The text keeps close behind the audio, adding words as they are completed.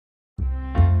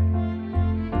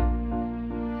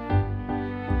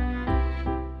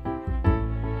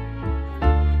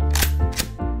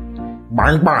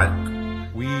Bang bang.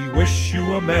 We wish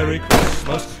you a Merry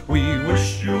Christmas. We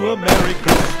wish you a Merry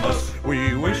Christmas.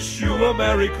 We wish you a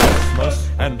Merry Christmas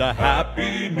and a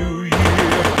Happy New Year.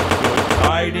 Good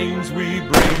tidings we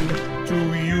bring to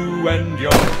you and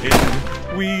your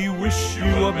kin. We wish you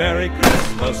a Merry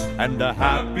Christmas and a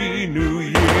Happy New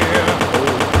Year.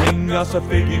 Oh, bring us a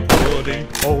figgy pudding.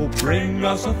 Oh, bring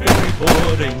us a figgy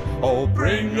pudding. Oh,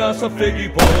 bring us a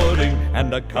figgy pudding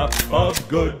and a cup of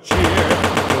good cheer.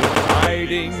 Good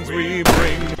tidings we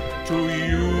bring to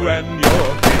you and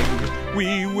your king.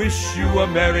 We wish you a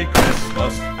Merry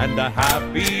Christmas and a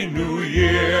Happy New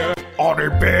Year. Honey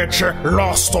bitch,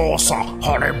 la sauce.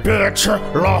 Honey bitch,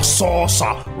 la sauce.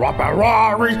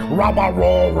 Robber-rory,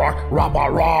 robber-rory,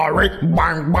 robber-rory,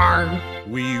 bang bang.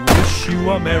 We wish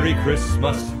you a Merry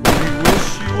Christmas. We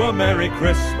wish you a Merry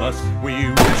Christmas. We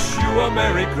wish you a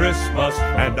Merry Christmas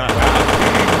and a Happy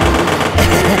New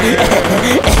Year.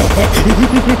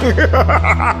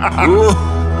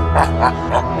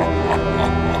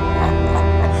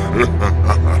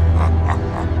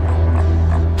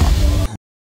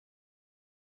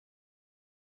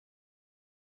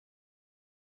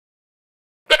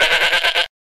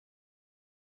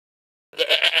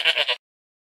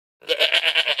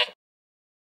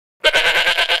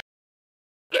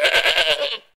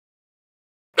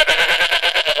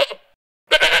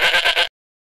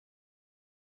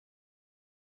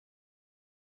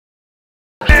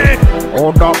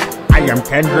 Hold up, I am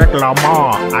Kendrick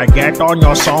Lamar. I get on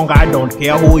your song, I don't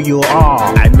care who you are.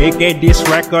 I make it this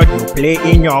record, you play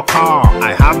in your car.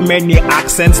 I have many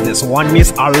accents, this one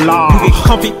is Allah. You get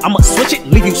comfy, I'ma switch it,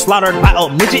 leave you slaughtered by a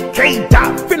midget.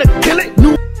 K-Dot, finna kill it,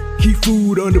 new. Keep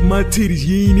food under my titties,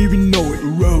 you ain't even know it.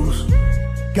 Rose,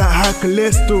 got high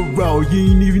cholesterol,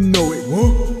 you ain't even know it.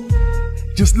 Whoa.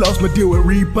 Just lost my deal with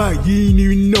Reebok, you ain't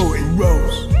even know it.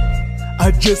 Rose,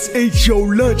 I just ate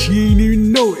your lunch, you ain't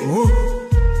even know it.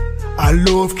 I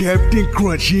love Captain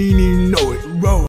Crunch, you ain't even know it. Rose.